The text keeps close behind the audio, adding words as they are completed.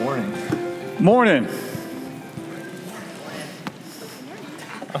Morning.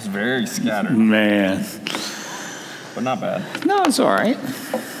 That was very scattered. Man. But not bad. No, it's all right.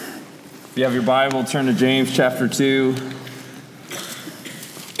 If you have your Bible, turn to James chapter 2.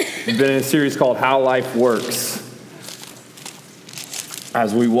 We've been in a series called How Life Works.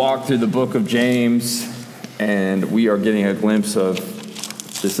 As we walk through the book of James, and we are getting a glimpse of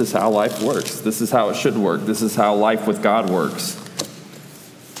this is how life works. This is how it should work. This is how life with God works.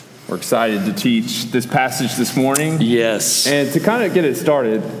 We're excited to teach this passage this morning. Yes. And to kind of get it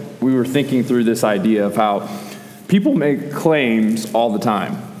started, we were thinking through this idea of how people make claims all the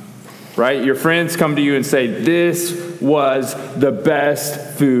time, right? Your friends come to you and say, this was the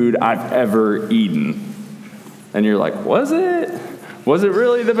best food I've ever eaten. And you're like, was it? Was it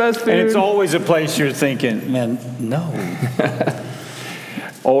really the best food? And it's always a place you're thinking, man, no.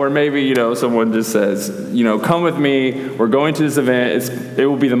 Or maybe, someone just says, come with me. We're going to this event. It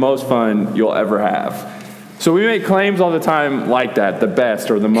will be the most fun you'll ever have. So we make claims all the time like that, the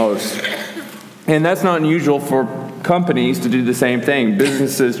best or the most. And that's not unusual for companies to do the same thing.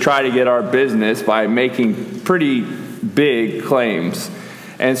 Businesses try to get our business by making pretty big claims.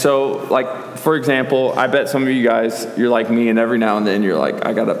 And so, for example, I bet some of you guys, you're like me, and every now and then you're like,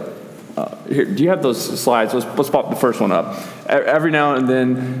 I got to... here, do you have those slides? Let's pop the first one up. Every now and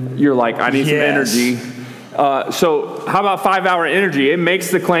then, you're like, I need some energy. So how about 5-hour energy? It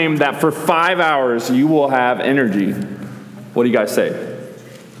makes the claim that for 5 hours, you will have energy. What do you guys say?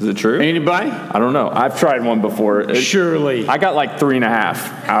 Is it true? Anybody? I don't know. I've tried one before. Surely. I got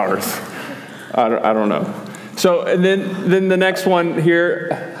 3.5 hours. I don't know. So, and then the next one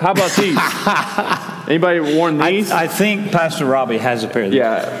here, how about these? Anybody worn these? I think Pastor Robbie has a pair of these.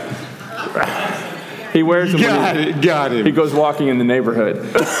 Yeah. He wears them Got it. He goes walking in the neighborhood.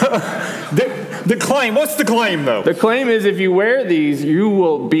 The claim, what's the claim, though? The claim is if you wear these, you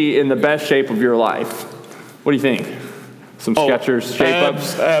will be in the best shape of your life. What do you think? Some Skechers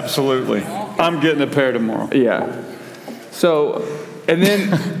shape-ups? Absolutely. I'm getting a pair tomorrow. Yeah. So, and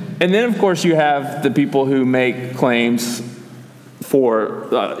then of course you have the people who make claims for,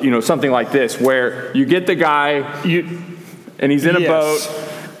 something like this, where you get the guy, and he's in a boat,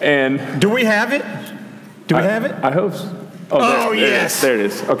 and... Do we have it? Do we have it? I hope so. Oh, yes. There it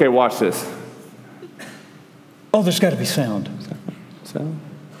is. Okay, watch this. Oh, there's got to be sound. So...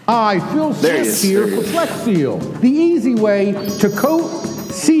 Hi, Phil Smith here for Flex Seal, the easy way to coat,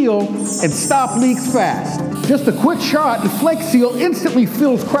 seal, and stop leaks fast. Just a quick shot and Flex Seal instantly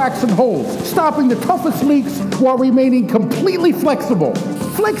fills cracks and holes, stopping the toughest leaks while remaining completely flexible.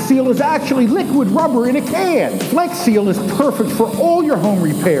 Flex Seal is actually liquid rubber in a can. Flex Seal is perfect for all your home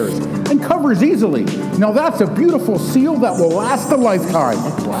repairs and covers easily. Now that's a beautiful seal that will last a lifetime.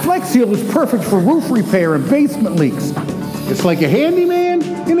 Flex Seal is perfect for roof repair and basement leaks. It's like a handyman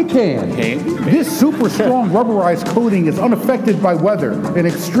in a can. This super strong rubberized coating is unaffected by weather. In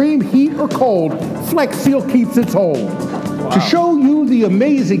extreme heat or cold, Flex Seal keeps its hold. Wow. To show you the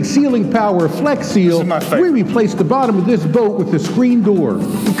amazing sealing power of Flex Seal, we replaced the bottom of this boat with a screen door.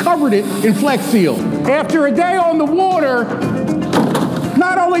 We covered it in Flex Seal. After a day on the water,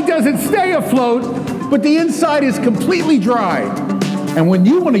 not only does it stay afloat, but the inside is completely dry. And when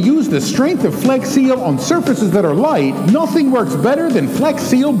you want to use the strength of Flex Seal on surfaces that are light, nothing works better than Flex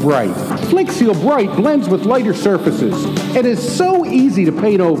Seal Bright. Flex Seal Bright blends with lighter surfaces. It is so easy to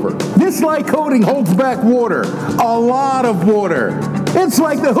paint over. This light coating holds back water, a lot of water. It's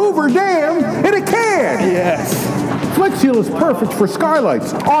like the Hoover Dam in a can. Yes. Flex Seal is perfect for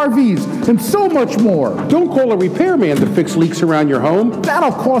skylights, RVs, and so much more. Don't call a repairman to fix leaks around your home.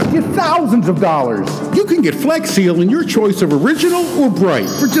 That'll cost you thousands of dollars. You can get Flex Seal in your choice of original or bright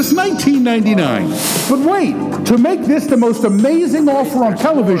for just $19.99. But wait, to make this the most amazing offer on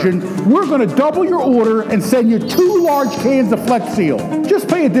television, we're going to double your order and send you 2 large cans of Flex Seal. Just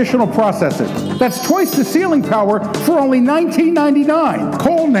pay additional processing. That's twice the sealing power for only $19.99.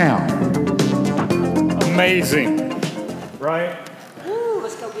 Call now. Amazing. Right? Woo,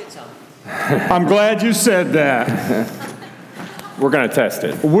 let's go get some. I'm glad you said that. We're going to test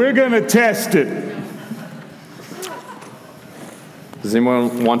it. We're going to test it. Does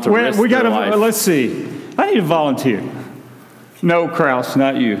anyone want to risk their life? Let's see. I need a volunteer. No, Kraus,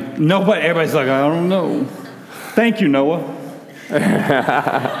 not you. Nobody. Everybody's like, I don't know. Thank you, Noah.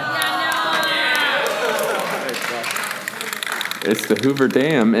 It's the Hoover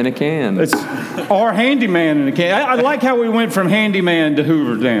Dam in a can. It's our handyman in a can. I like how we went from handyman to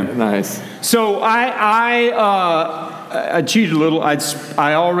Hoover Dam. Nice. So I cheated a little. I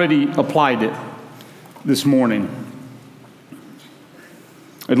already applied it this morning.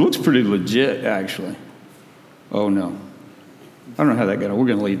 It looks pretty legit, actually. Oh, no. I don't know how that got. We're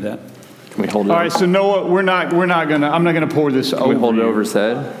going to leave that. Can we hold it All over? right, so Noah, I'm not gonna pour this over. Can we hold it you. over his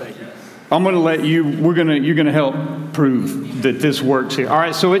head? I'm gonna let you. You're gonna help prove that this works here. All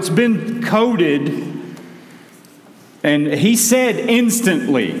right, so it's been coated, and he said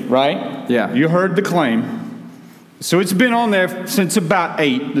instantly, right? Yeah. You heard the claim. So it's been on there since about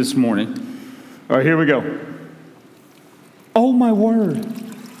 8 this morning. All right, here we go. Oh my word!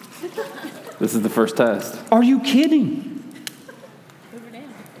 This is the first test. Are you kidding?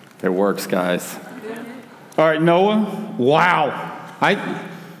 It works, guys. All right, Noah. Wow,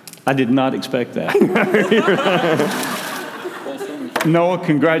 I did not expect that. Noah,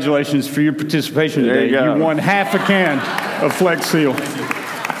 congratulations for your participation There today. you go. You won half a can of Flex Seal.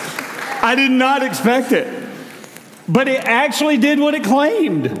 I did not expect it, but it actually did what it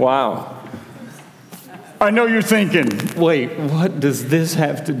claimed. Wow. I know you're thinking, wait, what does this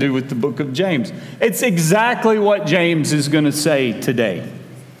have to do with the book of James? It's exactly what James is going to say today.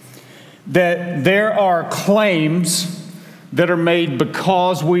 That there are claims that are made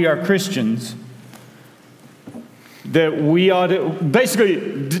because we are Christians that we ought to,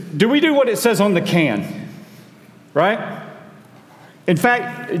 basically, do we do what it says on the can? Right? In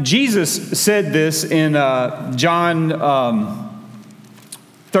fact, Jesus said this in John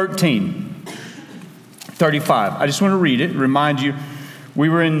 13:35. I just want to read it, remind you. We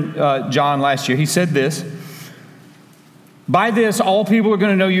were in John last year. He said this. By this, all people are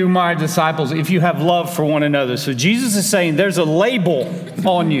going to know you, my disciples, if you have love for one another. So Jesus is saying there's a label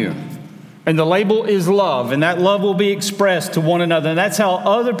on you. And the label is love. And that love will be expressed to one another. And that's how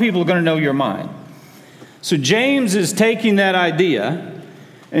other people are going to know you're mine. So James is taking that idea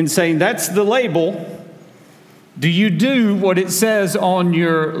and saying that's the label. Do you do what it says on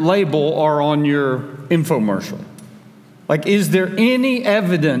your label or on your infomercial? Like, is there any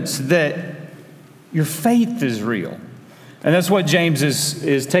evidence that your faith is real? And that's what James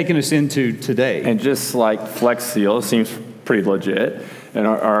is taking us into today. And just like Flex Seal seems pretty legit, and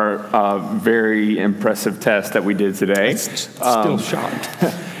our very impressive test that we did today. Still shocked.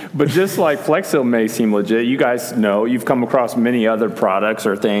 But just like Flex Seal may seem legit, you guys know you've come across many other products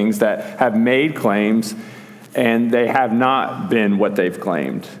or things that have made claims, and they have not been what they've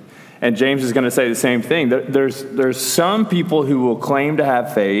claimed. And James is going to say the same thing. There's some people who will claim to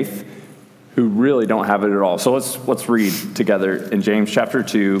have faith who really don't have it at all. So let's read together in James chapter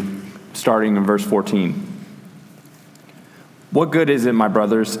 2, starting in verse 14. What good is it, my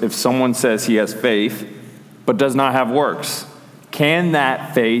brothers, if someone says he has faith but does not have works? Can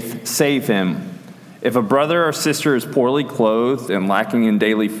that faith save him? If a brother or sister is poorly clothed and lacking in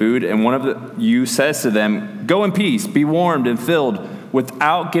daily food, and one of you says to them, go in peace, be warmed and filled,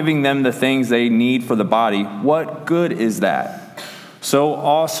 without giving them the things they need for the body, what good is that? So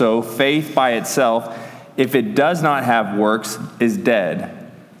also, faith by itself, if it does not have works, is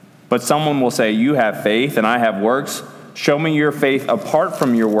dead. But someone will say, you have faith and I have works. Show me your faith apart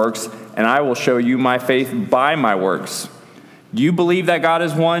from your works, and I will show you my faith by my works. Do you believe that God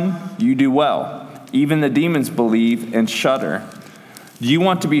is one? You do well. Even the demons believe and shudder. Do you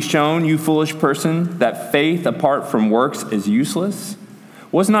want to be shown, you foolish person, that faith apart from works is useless?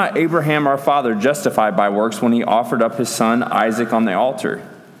 Was not Abraham our father justified by works when he offered up his son Isaac on the altar?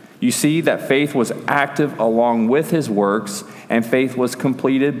 You see that faith was active along with his works, and faith was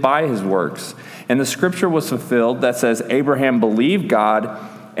completed by his works. And the scripture was fulfilled that says Abraham believed God,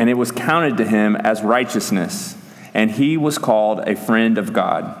 and it was counted to him as righteousness, and he was called a friend of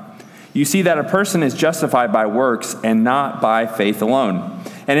God. You see that a person is justified by works and not by faith alone.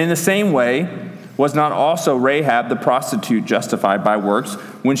 And in the same way, was not also Rahab the prostitute justified by works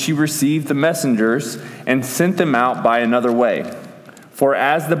when she received the messengers and sent them out by another way? For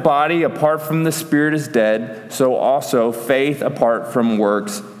as the body apart from the spirit is dead, so also faith apart from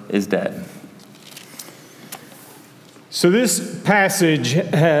works is dead. So this passage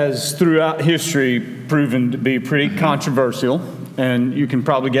has throughout history proven to be pretty controversial, and you can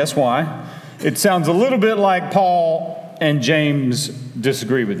probably guess why. It sounds a little bit like Paul and James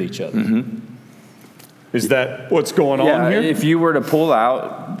disagree with each other. Mm-hmm. Is that what's going on here? If you were to pull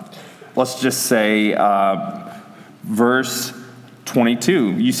out, let's just say verse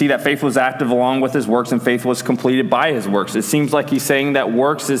 22, you see that faith was active along with his works, and faith was completed by his works. It seems like he's saying that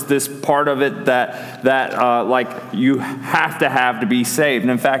works is this part of it that like you have to be saved.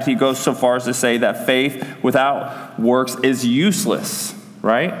 And in fact, he goes so far as to say that faith without works is useless,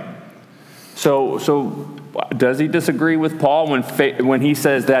 right? So does he disagree with Paul when he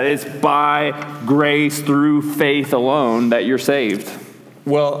says that it's by grace through faith alone that you're saved?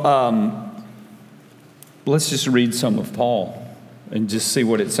 Well, let's just read some of Paul and just see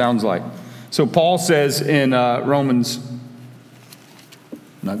what it sounds like. So Paul says in Romans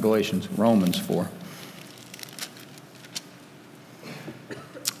not Galatians, Romans 4.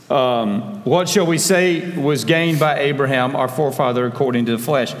 What shall we say was gained by Abraham, our forefather, according to the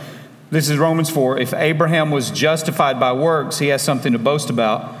flesh? This is Romans 4. If Abraham was justified by works, he has something to boast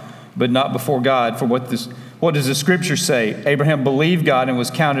about, but not before God. For what does the Scripture say? Abraham believed God and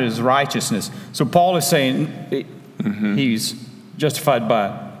was counted as righteousness. So Paul is saying he's justified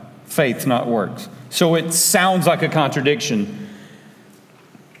by faith, not works. So it sounds like a contradiction,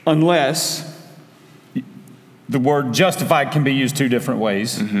 unless the word justified can be used two different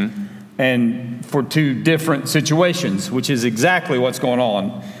ways and for two different situations, which is exactly what's going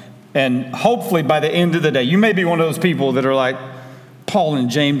on. And hopefully by the end of the day, you may be one of those people that are like, Paul and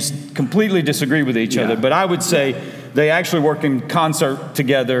James completely disagree with each other, but I would say they actually work in concert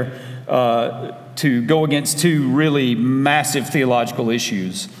together to go against two really massive theological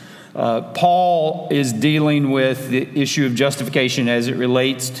issues. Paul is dealing with the issue of justification as it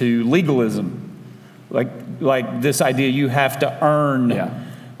relates to legalism. Like this idea you have to earn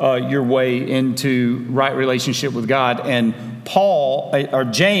your way into right relationship with God. And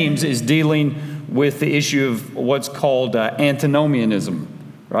James is dealing with the issue of what's called antinomianism,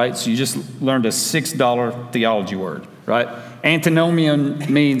 right? So you just learned a $6 theology word, right?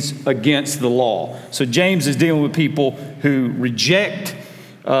 Antinomian means against the law. So James is dealing with people who reject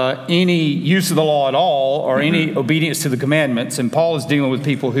any use of the law at all or any obedience to the commandments. And Paul is dealing with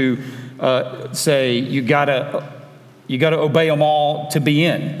people who say you gotta obey them all to be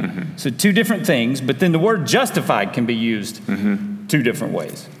in. So two different things, but then the word justified can be used two different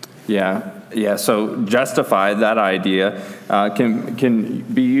ways. Yeah. So justified, that idea can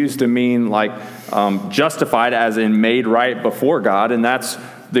be used to mean like justified as in made right before God, and that's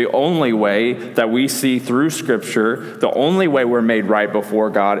the only way that we see through Scripture. The only way we're made right before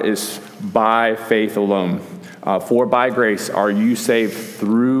God is by faith alone. For by grace are you saved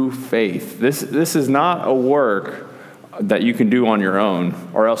through faith. This is not a work that you can do on your own,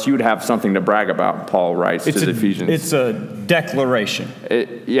 or else you would have something to brag about, Paul writes to the Ephesians. It's a declaration.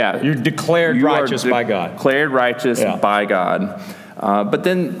 You're declared righteous by God. Declared righteous by God. But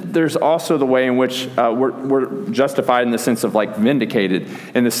then there's also the way in which we're justified in the sense of like vindicated,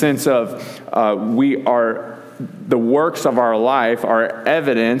 in the sense of the works of our life are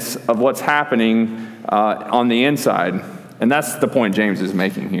evidence of what's happening on the inside. And that's the point James is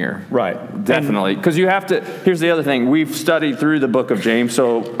making here. Right. Definitely. Because you have to, here's the other thing. We've studied through the book of James,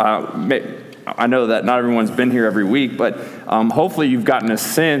 so I know that not everyone's been here every week, but hopefully you've gotten a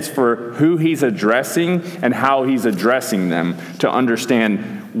sense for who he's addressing and how he's addressing them to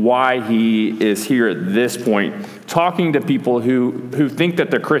understand why he is here at this point, talking to people who think that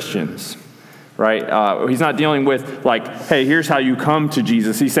they're Christians. Right? He's not dealing with like, hey, here's how you come to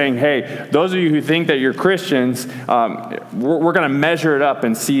Jesus. He's saying, hey, those of you who think that you're Christians, we're going to measure it up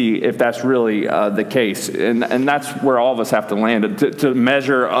and see if that's really the case. And that's where all of us have to land, to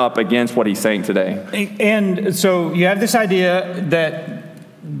measure up against what he's saying today. And so you have this idea that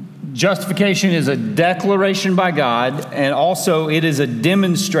justification is a declaration by God, and also it is a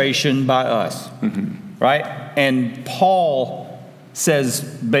demonstration by us. Right? And Paul says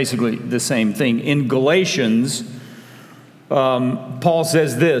basically the same thing. In Galatians, Paul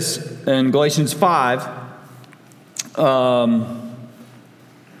says this in Galatians 5. Let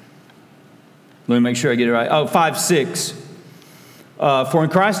me make sure I get it right. 5:6. For in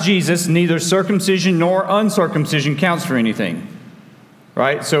Christ Jesus, neither circumcision nor uncircumcision counts for anything.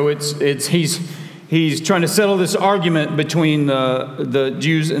 Right? So he's trying to settle this argument between the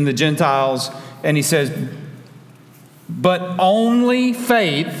Jews and the Gentiles, and he says, but only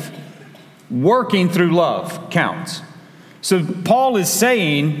faith working through love counts. So Paul is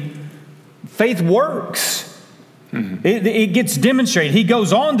saying faith works. It gets demonstrated. He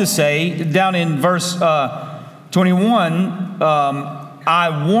goes on to say, down in verse 21,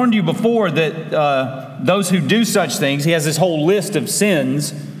 I warned you before that those who do such things, he has this whole list of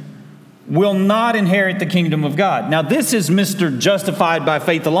sins, will not inherit the kingdom of God. Now this is Mr. Justified by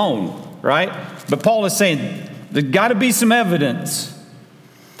faith alone, right? But Paul is saying, there's got to be some evidence.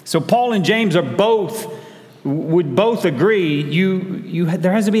 So Paul and James would both agree.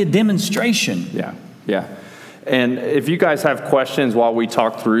 There has to be a demonstration. Yeah. And if you guys have questions while we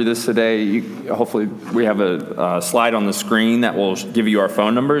talk through this today, hopefully we have a slide on the screen that will give you our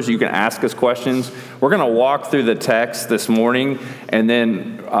phone numbers. You can ask us questions. We're going to walk through the text this morning, and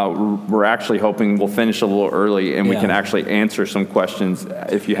then we're actually hoping we'll finish a little early, and we can actually answer some questions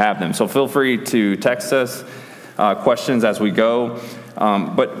if you have them. So feel free to text us questions as we go.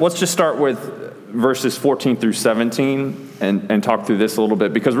 But let's just start with verses 14 through 17 and talk through this a little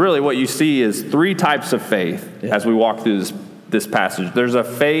bit, because really what you see is three types of faith as we walk through this passage. There's a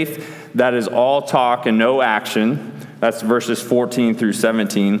faith that is all talk and no action. That's verses 14 through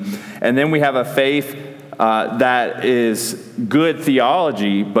 17. And then we have a faith that is good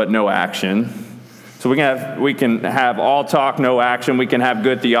theology, but no action. So we can have all talk, no action. We can have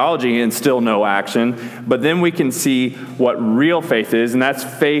good theology and still no action. But then we can see what real faith is, and that's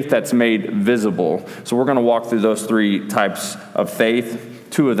faith that's made visible. So we're going to walk through those three types of faith.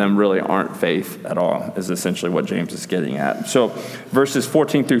 Two of them really aren't faith at all, is essentially what James is getting at. So verses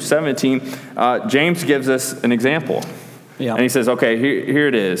 14 through 17, James gives us an example. Yeah. And he says, okay, here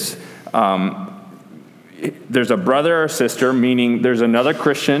it is. There's a brother or sister, meaning there's another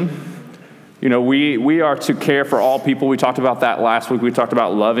Christian. You know, we are to care for all people. We talked about that last week. We talked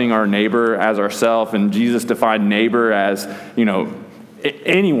about loving our neighbor as ourselves, and Jesus defined neighbor as, you know,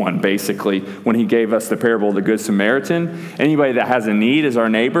 anyone, basically, when he gave us the parable of the Good Samaritan. Anybody that has a need is our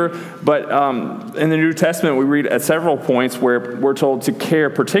neighbor. But in the New Testament, we read at several points where we're told to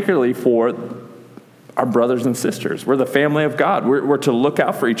care particularly for our brothers and sisters. We're the family of God. We're to look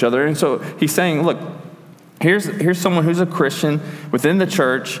out for each other. And so he's saying, look, here's someone who's a Christian within the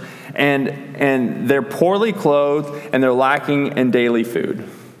church, and they're poorly clothed, and they're lacking in daily food.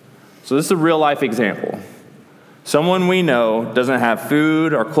 So this is a real-life example. Someone we know doesn't have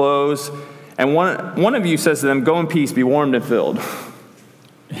food or clothes, and one of you says to them, go in peace, be warmed and filled.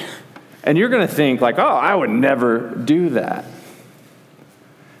 And you're going to think like, oh, I would never do that.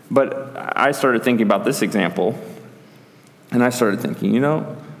 But I started thinking about this example, and I started thinking, you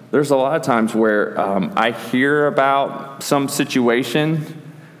know, there's a lot of times where I hear about some situation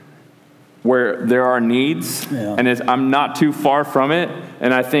where there are needs, and I'm not too far from it,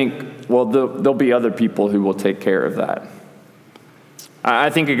 and I think, well, there'll be other people who will take care of that. I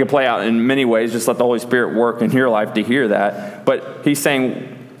think it could play out in many ways. Just let the Holy Spirit work in your life to hear that. But he's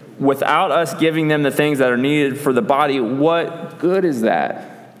saying, without us giving them the things that are needed for the body, what good is that?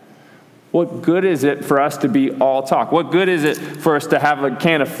 What good is it for us to be all talk? What good is it for us to have a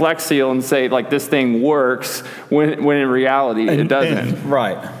can of Flex Seal and say, like, this thing works, when in reality it doesn't?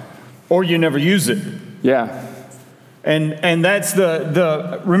 Right. Or you never use it. Yeah. And that's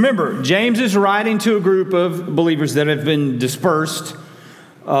remember, James is writing to a group of believers that have been dispersed,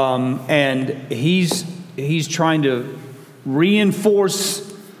 and he's trying to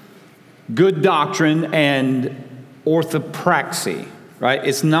reinforce good doctrine and orthopraxy, right?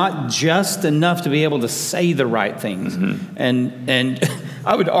 It's not just enough to be able to say the right things. Mm-hmm. And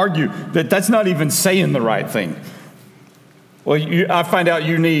I would argue that that's not even saying the right thing. Well, I find out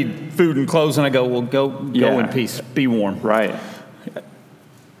you need food and clothes, and I go, well, go in peace, be warm. Right.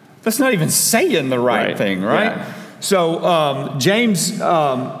 That's not even saying the right thing, right? Yeah. So James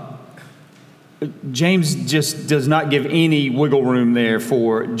just does not give any wiggle room there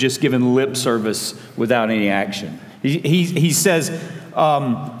for just giving lip service without any action. He says,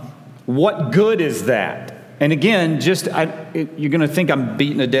 what good is that? And again, you're going to think I'm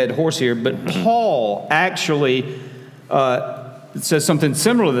beating a dead horse here, but Paul actually says something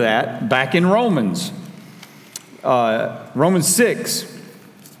similar to that back in Romans. Romans 6.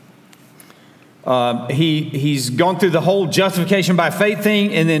 He's gone through the whole justification by faith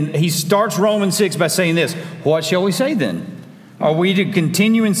thing, and then he starts Romans 6 by saying this: what shall we say then? Are we to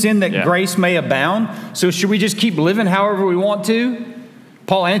continue in sin that grace may abound? So should we just keep living however we want to?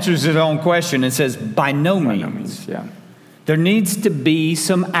 Paul answers his own question and says, by no means. Yeah. There needs to be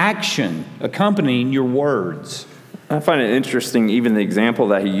some action accompanying your words. I find it interesting, even the example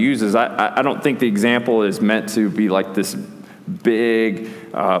that he uses. I don't think the example is meant to be like this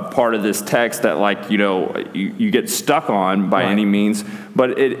big part of this text that, like, you get stuck on by any means.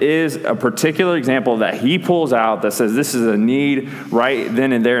 But it is a particular example that he pulls out that says this is a need right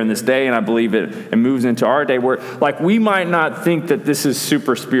then and there in this day. And I believe it moves into our day where, like, we might not think that this is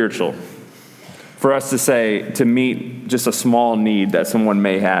super spiritual for us to meet just a small need that someone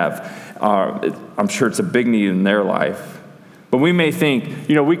may have. I'm sure it's a big need in their life. But we may think,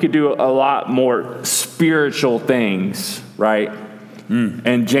 we could do a lot more spiritual things, right?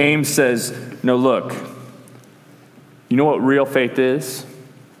 And James says, no, look, you know what real faith is?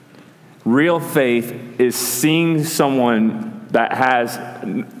 Real faith is seeing someone that has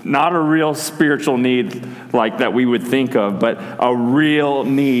not a real spiritual need like that we would think of, but a real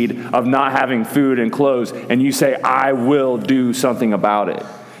need of not having food and clothes, and you say, I will do something about it.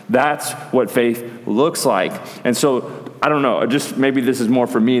 That's what faith looks like. And so, I don't know, just maybe this is more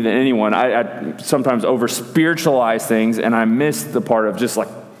for me than anyone. I sometimes over-spiritualize things, and I miss the part of just like,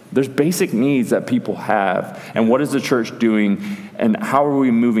 there's basic needs that people have, and what is the church doing, and how are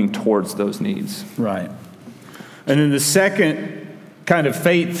we moving towards those needs? Right. And then the second kind of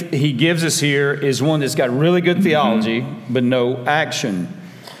faith he gives us here is one that's got really good theology, but no action.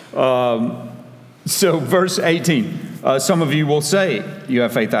 So verse 18, some of you will say, you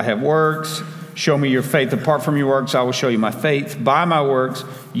have faith, I have works. Show me your faith apart from your works, I will show you my faith by my works.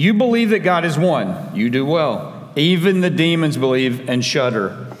 You believe that God is one. You do well. Even the demons believe and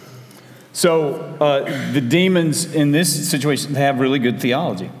shudder. So the demons in this situation, they have really good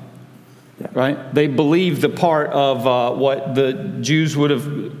theology. Right? They believe the part of what the Jews would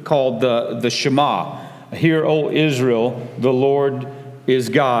have called the Shema. Hear, O Israel, the Lord is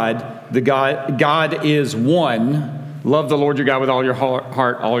God. God is one. Love the Lord your God with all your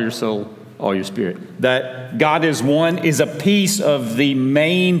heart, all your soul, all your spirit. That God is one is a piece of the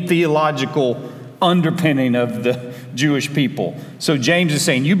main theological underpinning of the Jewish people. So James is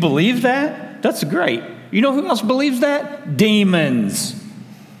saying, you believe that? That's great. You know who else believes that? Demons.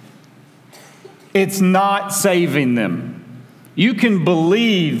 It's not saving them. You can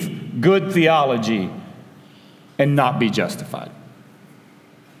believe good theology and not be justified.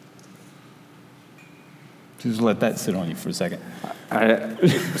 Just let that sit on you for a second.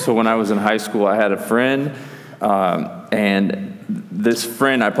 So when I was in high school, I had a friend, and this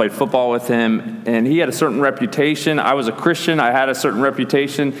friend, I played football with him, and he had a certain reputation. I was a Christian. I had a certain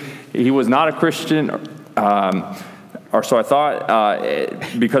reputation. He was not a Christian, or so I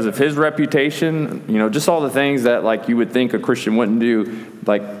thought, because of his reputation, you know, just all the things that, like, you would think a Christian wouldn't do,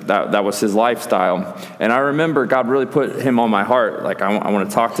 like, that was his lifestyle. And I remember God really put him on my heart. Like, I want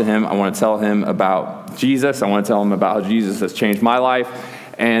to talk to him. I want to tell him about Jesus. I want to tell him about how Jesus has changed my life.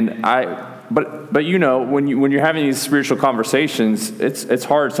 And but you know, when you're having these spiritual conversations, it's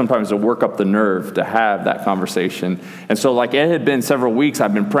hard sometimes to work up the nerve to have that conversation. And so, like, it had been several weeks.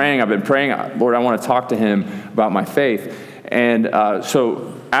 I've been praying, Lord, I want to talk to him about my faith. And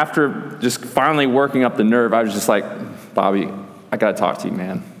so after just finally working up the nerve, I was just like, Bobby, I got to talk to you,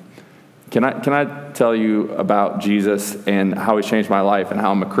 man. Can I tell you about Jesus and how he changed my life and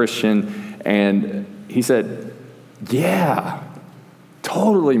how I'm a Christian? And he said, yeah,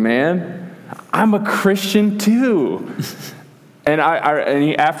 totally, man. I'm a Christian too. And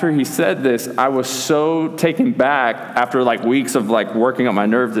after he said this, I was so taken back after, like, weeks of, like, working up my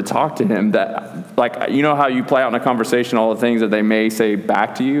nerve to talk to him that, like, you know how you play out in a conversation all the things that they may say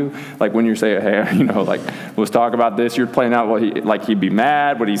back to you? Like, when you say, hey, you know, like, let's talk about this, you're playing out what he'd be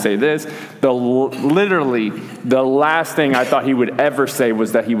mad, would he say this? Literally, the last thing I thought he would ever say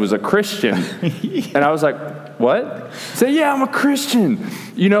was that he was a Christian. And I was like, what? Say, yeah, I'm a Christian.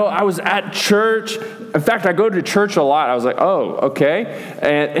 You know, I was at church. In fact, I go to church a lot. I was like, oh, okay.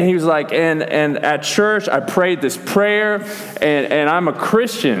 And he was like, and at church, I prayed this prayer, and I'm a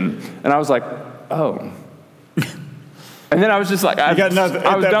Christian. And I was like, oh. And then I was just like, I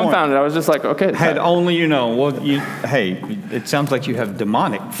was dumbfounded. I was just like, okay. Had only you know, well, hey, it sounds like you have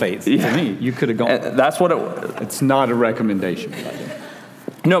demonic faith to me. You could have gone. And that's what it's not a recommendation.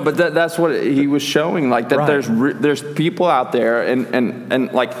 No, but that's what he was showing, like, that right. There's people out there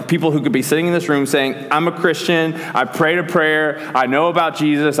and like people who could be sitting in this room saying, I'm a Christian, I prayed a prayer, I know about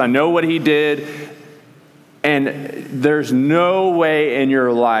Jesus, I know what he did, and there's no way in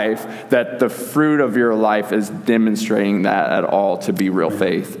your life that the fruit of your life is demonstrating that at all to be real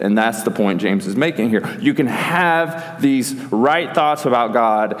faith. And that's the point James is making here. You can have these right thoughts about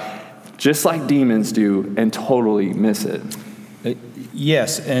God just like demons do and totally miss it.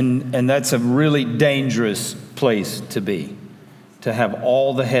 Yes, and that's a really dangerous place to be, to have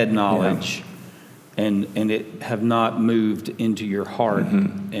all the head knowledge and it have not moved into your heart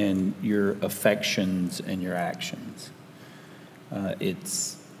and your affections and your actions.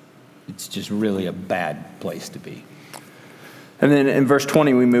 It's just really a bad place to be. And then in verse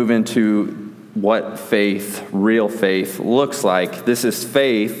 20, we move into what faith, real faith, looks like. This is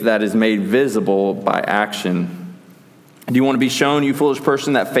faith that is made visible by action. Do you want to be shown, you foolish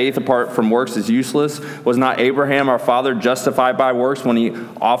person, that faith apart from works is useless? Was not Abraham, our father, justified by works when he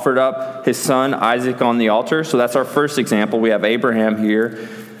offered up his son Isaac on the altar? So that's our first example. We have Abraham here.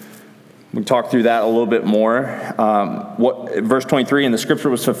 We talk through that a little bit more. Verse 23, and the scripture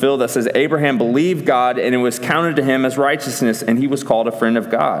was fulfilled that says, Abraham believed God, and it was counted to him as righteousness, and he was called a friend of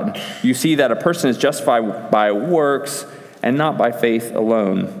God. You see that a person is justified by works and not by faith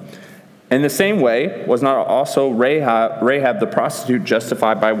alone. In the same way, was not also Rahab the prostitute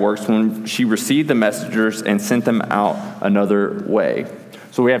justified by works when she received the messengers and sent them out another way?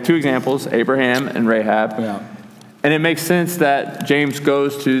 So we have two examples, Abraham and Rahab. Yeah. And it makes sense that James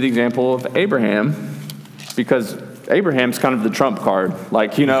goes to the example of Abraham because Abraham's kind of the trump card.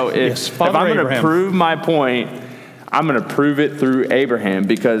 Like, you know, if I'm going to prove my point, I'm going to prove it through Abraham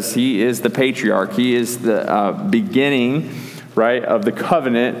because he is the patriarch. He is the beginning right, of the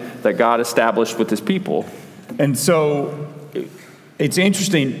covenant that God established with his people. And so it's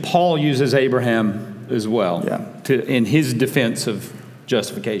interesting, Paul uses Abraham as well in his defense of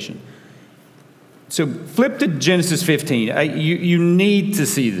justification. So flip to Genesis 15. You need to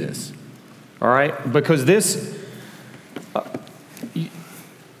see this, all right? Because this,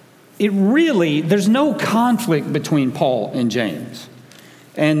 there's no conflict between Paul and James.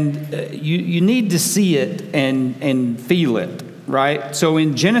 And you need to see it and feel it, right? So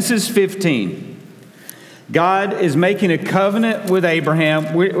in Genesis 15, God is making a covenant with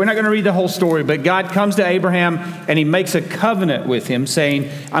Abraham. We're not going to read the whole story, but God comes to Abraham and he makes a covenant with him saying,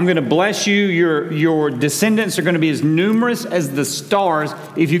 I'm going to bless you. Your descendants are going to be as numerous as the stars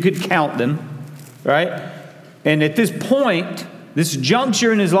if you could count them, right? And at this point, this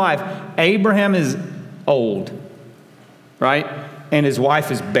juncture in his life, Abraham is old, right? And his wife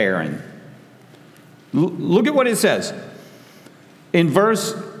is barren. Look at what it says. In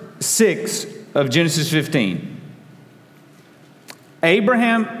verse 6 of Genesis 15,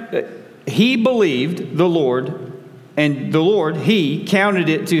 Abraham, he believed the Lord, and the Lord, he counted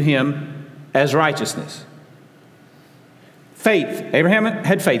it to him as righteousness. Faith. Abraham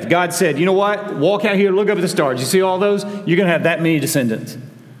had faith. God said, you know what? Walk out here, look up at the stars. You see all those? You're going to have that many descendants.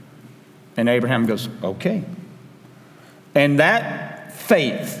 And Abraham goes, okay. And that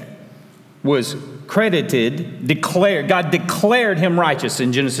faith was credited, declared. God declared him righteous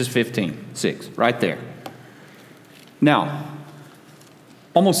in Genesis 15:6, right there. Now,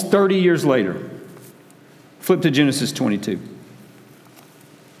 almost 30 years later, flip to Genesis 22.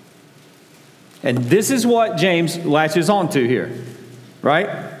 And this is what James latches onto here, right?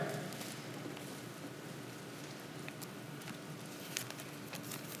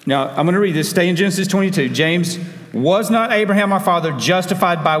 Now, I'm going to read this. Stay in Genesis 22. James, was not Abraham our father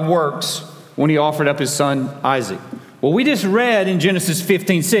justified by works when he offered up his son Isaac? Well, we just read in Genesis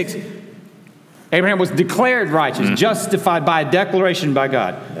 15:6, Abraham was declared righteous, justified by a declaration by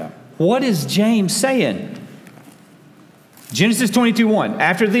God. Yeah. What is James saying? Genesis 22:1,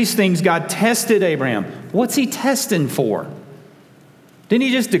 after these things, God tested Abraham. What's he testing for? Didn't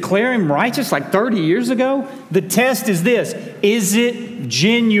he just declare him righteous like 30 years ago? The test is this. Is it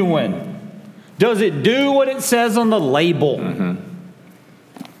genuine? Does it do what it says on the label? Mm-hmm.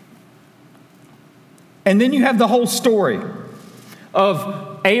 And then you have the whole story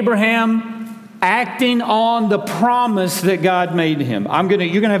of Abraham acting on the promise that God made to him. You're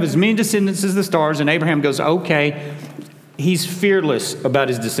going to have as many descendants as the stars. And Abraham goes, okay. He's fearless about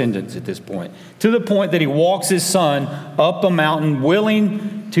his descendants at this point, to the point that he walks his son up a mountain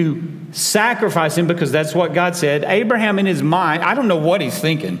willing to sacrifice him because that's what God said. Abraham in his mind, I don't know what he's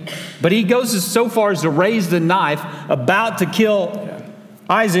thinking, but he goes so far as to raise the knife about to kill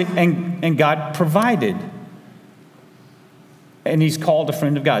Isaac, and God provided. And he's called a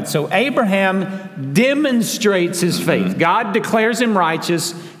friend of God. So Abraham demonstrates his faith. God declares him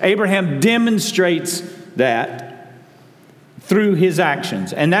righteous. Abraham demonstrates that through his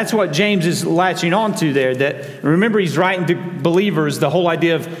actions. And that's what James is latching on to there. That, remember, he's writing to believers the whole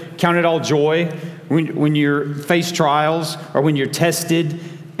idea of count it all joy when you face trials or when you're tested.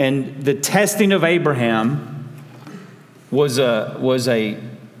 And the testing of Abraham was an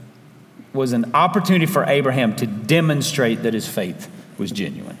opportunity for Abraham to demonstrate that his faith was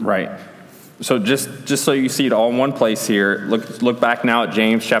genuine. Right. So just so you see it all in one place here, look back now at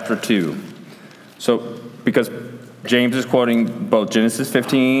James chapter 2. So because James is quoting both Genesis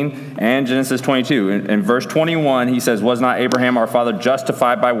 15 and Genesis 22. In verse 21, he says, was not Abraham our father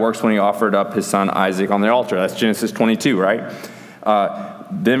justified by works when he offered up his son Isaac on the altar? That's Genesis 22, right?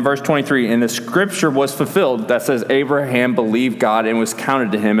 Then verse 23, and the scripture was fulfilled that says Abraham believed God and was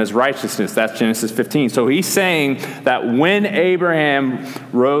counted to him as righteousness. That's Genesis 15. So he's saying that when Abraham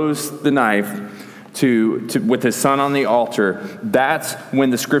rose the knife to with his son on the altar, that's when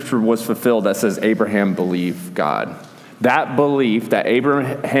the scripture was fulfilled that says Abraham believed God. That belief that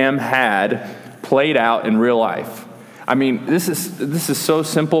Abraham had played out in real life. I mean, this is so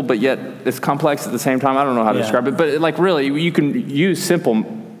simple, but yet it's complex at the same time. I don't know how to describe it, but like really, you can use simple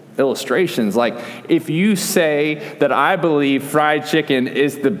illustrations. Like if you say that I believe fried chicken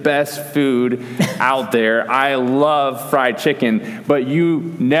is the best food out there, I love fried chicken, but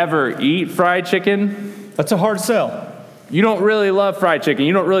you never eat fried chicken, that's a hard sell. You don't really love fried chicken.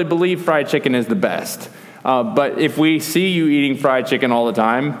 You don't really believe fried chicken is the best. But if we see you eating fried chicken all the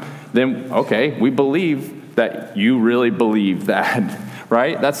time, then okay, we believe that you really believe that,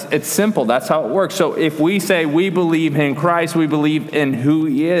 right? It's simple. That's how it works. So if we say we believe in Christ, we believe in who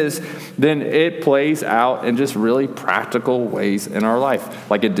he is, then it plays out in just really practical ways in our life,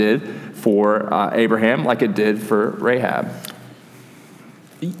 like it did for Abraham, like it did for Rahab.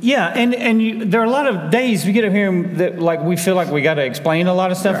 Yeah, and there are a lot of days we get up here that like we feel like we got to explain a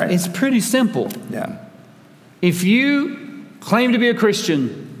lot of stuff. Right. It's pretty simple. Yeah. If you claim to be a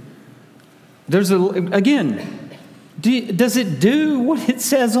Christian, does it do what it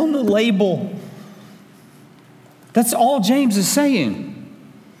says on the label? That's all James is saying.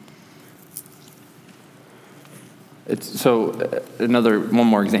 One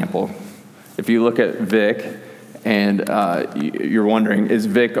more example. If you look at Vic and you're wondering, is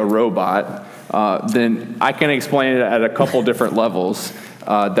Vic a robot? Then I can explain it at a couple different levels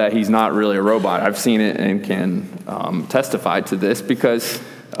that he's not really a robot. I've seen it and can testify to this because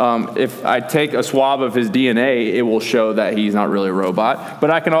if I take a swab of his DNA, it will show that he's not really a robot.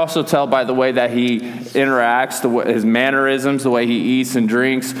 But I can also tell by the way that he interacts, his mannerisms, the way he eats and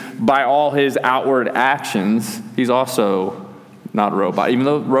drinks, by all his outward actions, he's also not a robot. Even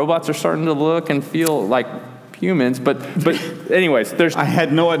though robots are starting to look and feel like humans. But anyways, I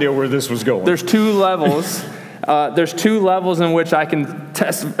had no idea where this was going. There's two levels. There's two levels in which I can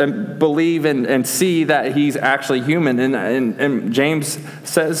test and believe and see that he's actually human. And James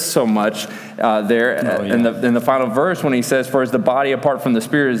says so much there in the final verse when he says, "For as the body apart from the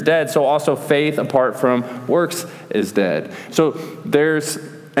spirit is dead, so also faith apart from works is dead." So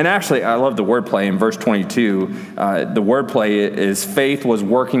and actually I love the wordplay in verse 22. The wordplay is faith was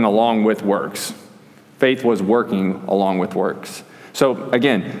working along with works. Faith was working along with works. So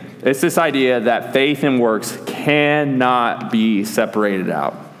again, it's this idea that faith and works cannot be separated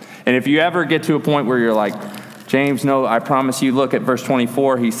out. And if you ever get to a point where you're like, James, no, I promise you, look at verse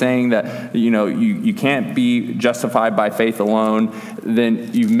 24, he's saying that, you can't be justified by faith alone,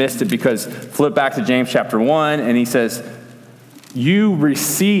 then you've missed it, because flip back to James chapter 1, and he says, you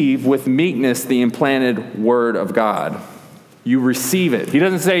receive with meekness the implanted word of God. You receive it. He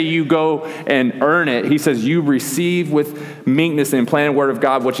doesn't say you go and earn it. He says you receive with meekness the implanted word of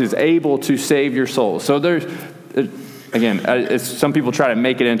God, which is able to save your soul. So some people try to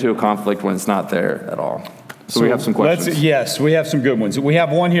make it into a conflict when it's not there at all. So we have some questions. Yes, we have some good ones. We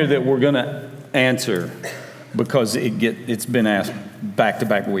have one here that we're going to answer because it's been asked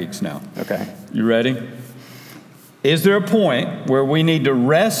back-to-back weeks now. Okay. You ready? Is there a point where we need to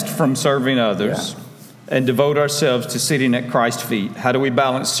rest from serving others and devote ourselves to sitting at Christ's feet? How do we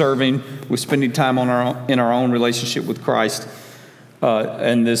balance serving with spending time in our own relationship with Christ?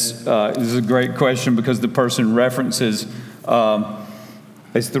 And this is a great question because the person references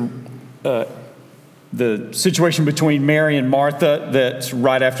it's the situation between Mary and Martha that's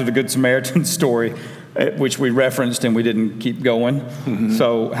right after the Good Samaritan story, which we referenced and we didn't keep going. Mm-hmm.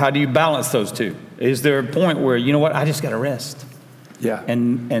 So how do you balance those two? Is there a point where, you know what, I just got to rest? Yeah.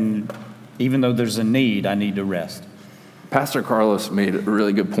 And even though there's a need, I need to rest. Pastor Carlos made a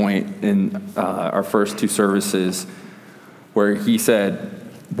really good point in our first two services where he said,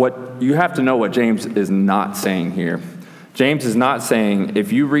 what you have to know what James is not saying here. James is not saying,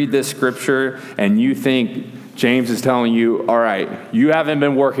 if you read this scripture and you think James is telling you, all right, you haven't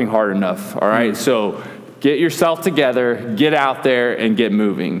been working hard enough, all right, so get yourself together, get out there, and get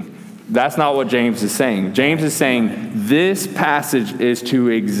moving. That's not what James is saying. James is saying this passage is to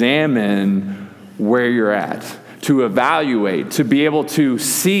examine where you're at, to evaluate, to be able to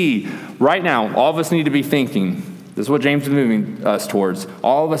see. Right now, all of us need to be thinking. This is what James is moving us towards.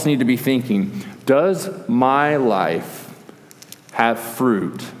 All of us need to be thinking, does my life have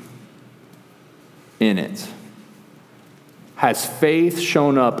fruit in it? Has faith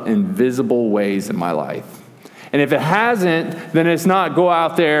shown up in visible ways in my life? And if it hasn't, then it's not go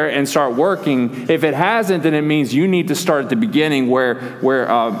out there and start working. If it hasn't, then it means you need to start at the beginning where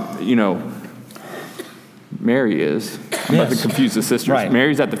Mary is. I'm about to confuse the sisters. Right.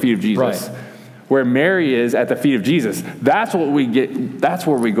 Mary's at the feet of Jesus. Right. Where Mary is at the feet of Jesus. That's what we get. That's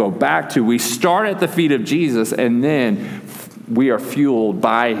where we go back to. We start at the feet of Jesus, and then we are fueled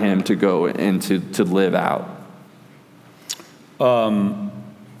by him to go and to live out. I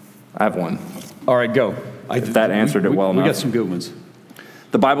have one. All right, go. That answered it well enough. We got some good ones.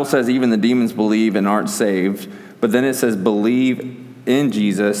 The Bible says even the demons believe and aren't saved, but then it says believe in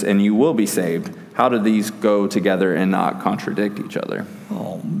Jesus and you will be saved. How do these go together and not contradict each other?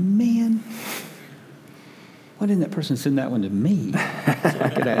 Oh, man. Why didn't that person send that one to me so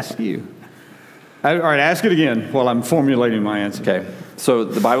I could ask you? All right, ask it again while I'm formulating my answer. Okay, so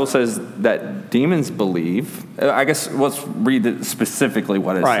the Bible says that demons believe. I guess let's read it specifically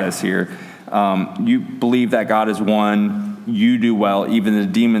what it says here. You believe that God is one, you do well, even the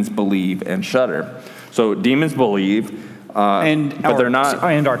demons believe and shudder. So demons believe, but they're not.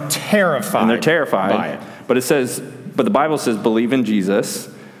 And are terrified. And they're terrified. By it. But the Bible says believe in Jesus,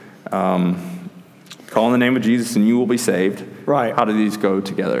 call in the name of Jesus and you will be saved. Right. How do these go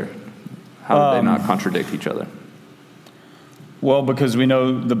together? How do they not contradict each other? Well, because we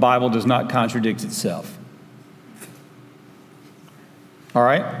know the Bible does not contradict itself. All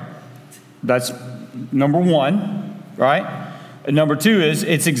right? That's number one, right? And number two is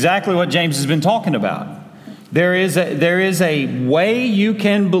it's exactly what James has been talking about. There is a way you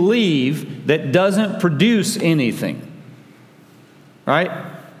can believe that doesn't produce anything. Right?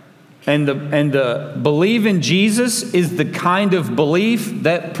 And the believe in Jesus is the kind of belief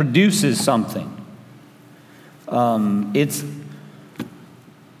that produces something.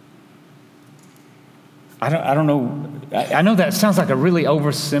 I don't know. I know that sounds like a really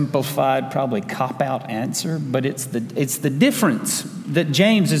oversimplified, probably cop-out answer, but it's the difference that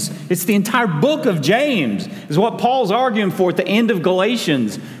James is. It's the entire book of James is what Paul's arguing for at the end of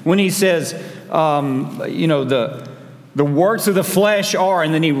Galatians when he says, the works of the flesh are,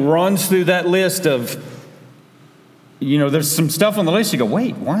 and then he runs through that list of, there's some stuff on the list. You go,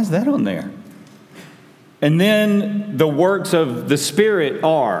 wait, why is that on there? And then the works of the Spirit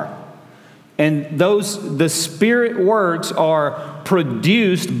are. And the Spirit works are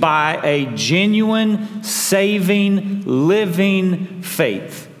produced by a genuine, saving, living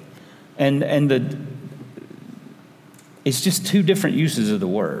faith. It's just two different uses of the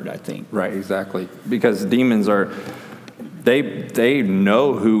word, I think. Right, exactly. Because demons they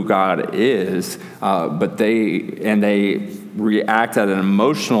know who God is, but they react at an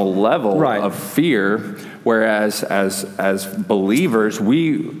emotional level of fear, whereas as believers,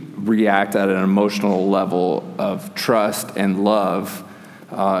 we react at an emotional level of trust and love.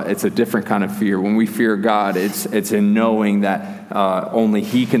 It's a different kind of fear. When we fear God, it's in knowing that only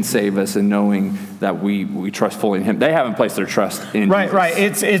He can save us and knowing that we trust fully in Him. They haven't placed their trust in Jesus. Right.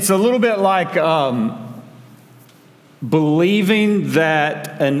 It's a little bit like believing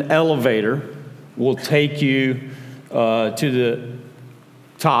that an elevator will take you to the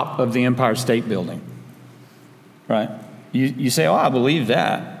top of the Empire State Building. Right? You say, I believe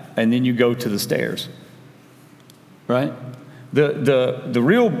that. And then you go to the stairs. Right? The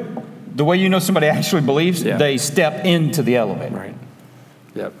way you know somebody actually believes, they step into the elevator. Right.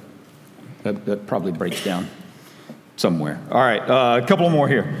 Yep. That probably breaks down somewhere. All right, a couple more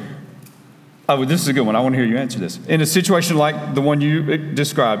here. Oh, this is a good one. I want to hear you answer this. In a situation like the one you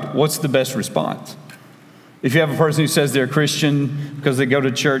described, what's the best response? If you have a person who says they're a Christian because they go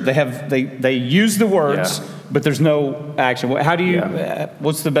to church, they use the words, but there's no action. How do you?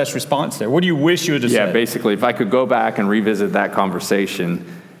 What's the best response there? What do you wish you would have said? Yeah, basically, if I could go back and revisit that conversation,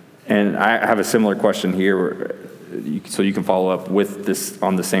 and I have a similar question here, so you can follow up with this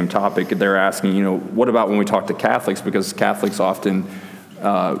on the same topic. They're asking, what about when we talk to Catholics? Because Catholics often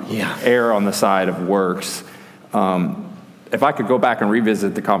err on the side of works. If I could go back and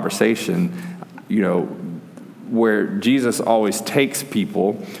revisit the conversation, where Jesus always takes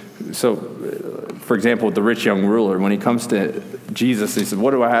people. So, for example, with the rich young ruler, when he comes to Jesus, he said,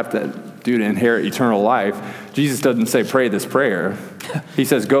 what do I have to do to inherit eternal life? Jesus doesn't say, pray this prayer. He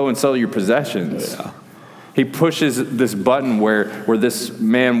says, go and sell your possessions. Yeah. He pushes this button where this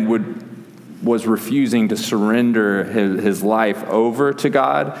man was refusing to surrender his life over to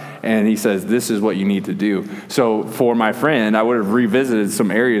God, and he says, this is what you need to do. So for my friend, I would have revisited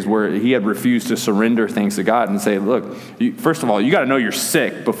some areas where he had refused to surrender things to God and say, look, first of all, you got to know you're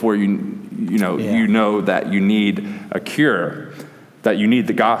sick before you know that you need a cure, that you need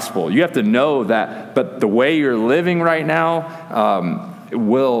the gospel. You have to know that, but the way you're living right now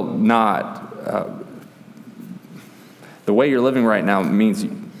will not, the way you're living right now means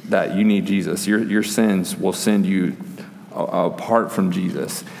that you need Jesus. Your sins will send you apart from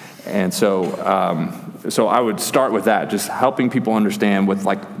Jesus. And so I would start with that, just helping people understand with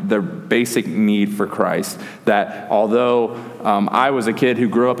their basic need for Christ, that although I was a kid who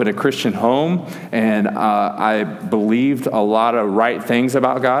grew up in a Christian home and I believed a lot of right things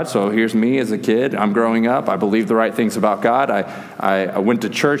about God. So here's me as a kid. I'm growing up. I believed the right things about God. I went to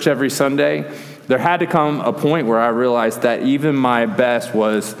church every Sunday. There had to come a point where I realized that even my best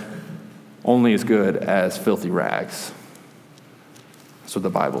was only as good as filthy rags. That's what the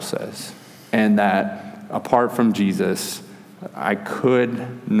Bible says. And that apart from Jesus, I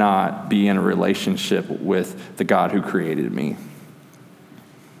could not be in a relationship with the God who created me.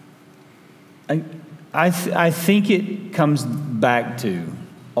 I think it comes back to,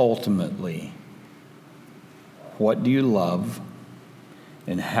 ultimately, what do you love?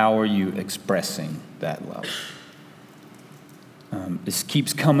 And how are you expressing that love? This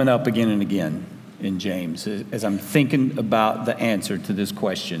keeps coming up again and again in James as I'm thinking about the answer to this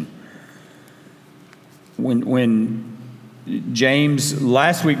question. When James,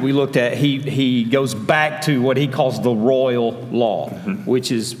 last week we looked at, he goes back to what he calls the royal law,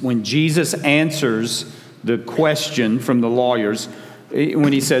 which is when Jesus answers the question from the lawyers,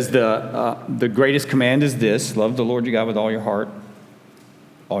 when he says the greatest command is this: love the Lord your God with all your heart,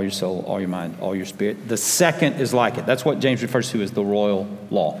 all your soul, all your mind, all your spirit. The second is like it. That's what James refers to as the royal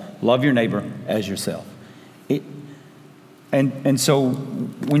law. Love your neighbor as yourself. And so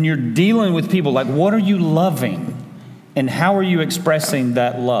when you're dealing with people, like, what are you loving? And how are you expressing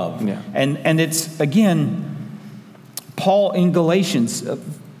that love? Yeah. And it's, again, Paul in Galatians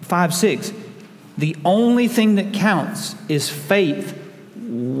 5:6, the only thing that counts is faith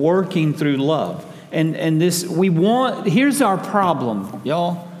working through love. And this, here's our problem,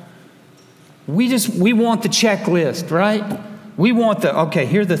 y'all. We want the checklist, right? We want okay,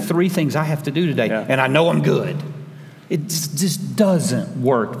 here are the 3 things I have to do today, and I know I'm good. It just doesn't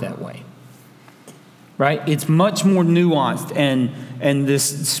work that way. Right? It's much more nuanced and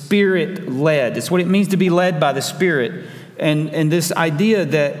this Spirit-led. It's what it means to be led by the Spirit. And this idea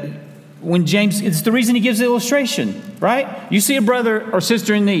that when James, it's the reason he gives the illustration, right? You see a brother or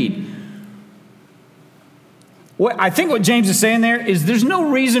sister in need. I think what James is saying there is there's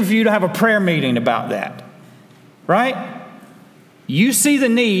no reason for you to have a prayer meeting about that. Right? You see the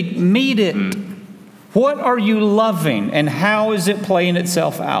need, meet it. What are you loving and how is it playing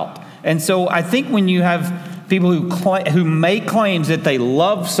itself out? And so I think when you have people who make claims that they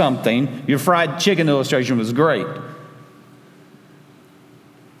love something, your fried chicken illustration was great,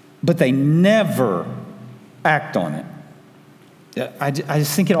 but they never act on it. I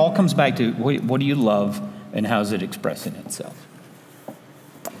just think it all comes back to what do you love and how is it expressing itself?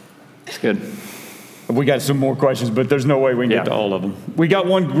 It's good. We got some more questions, but there's no way we can get to all of them. We got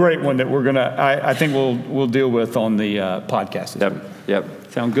one great one that we're gonna. I think we'll deal with on the podcast.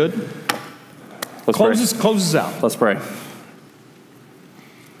 Yep. Sound good? Close us out. Let's pray.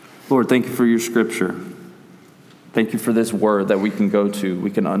 Lord, thank you for your scripture. Thank you for this word that we can go to.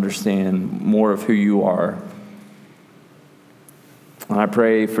 We can understand more of who you are. And I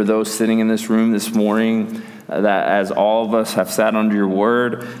pray for those sitting in this room this morning that as all of us have sat under your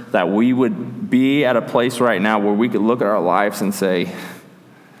word, that we would be at a place right now where we could look at our lives and say,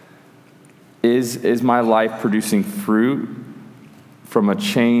 is my life producing fruit from a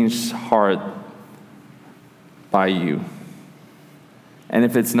changed heart by you? And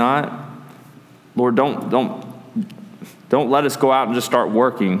if it's not, Lord, don't let us go out and just start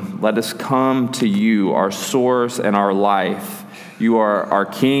working. Let us come to you, our source and our life. You are our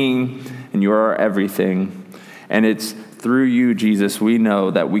King and you are our everything. And it's through you, Jesus, we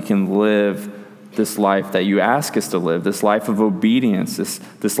know that we can live this life that you ask us to live, this life of obedience,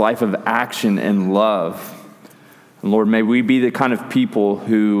 this life of action and love. And Lord, may we be the kind of people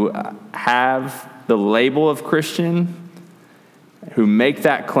who have the label of Christian, who make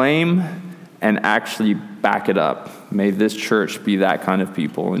that claim and actually back it up. May this church be that kind of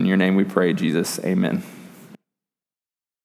people. In your name we pray, Jesus. Amen.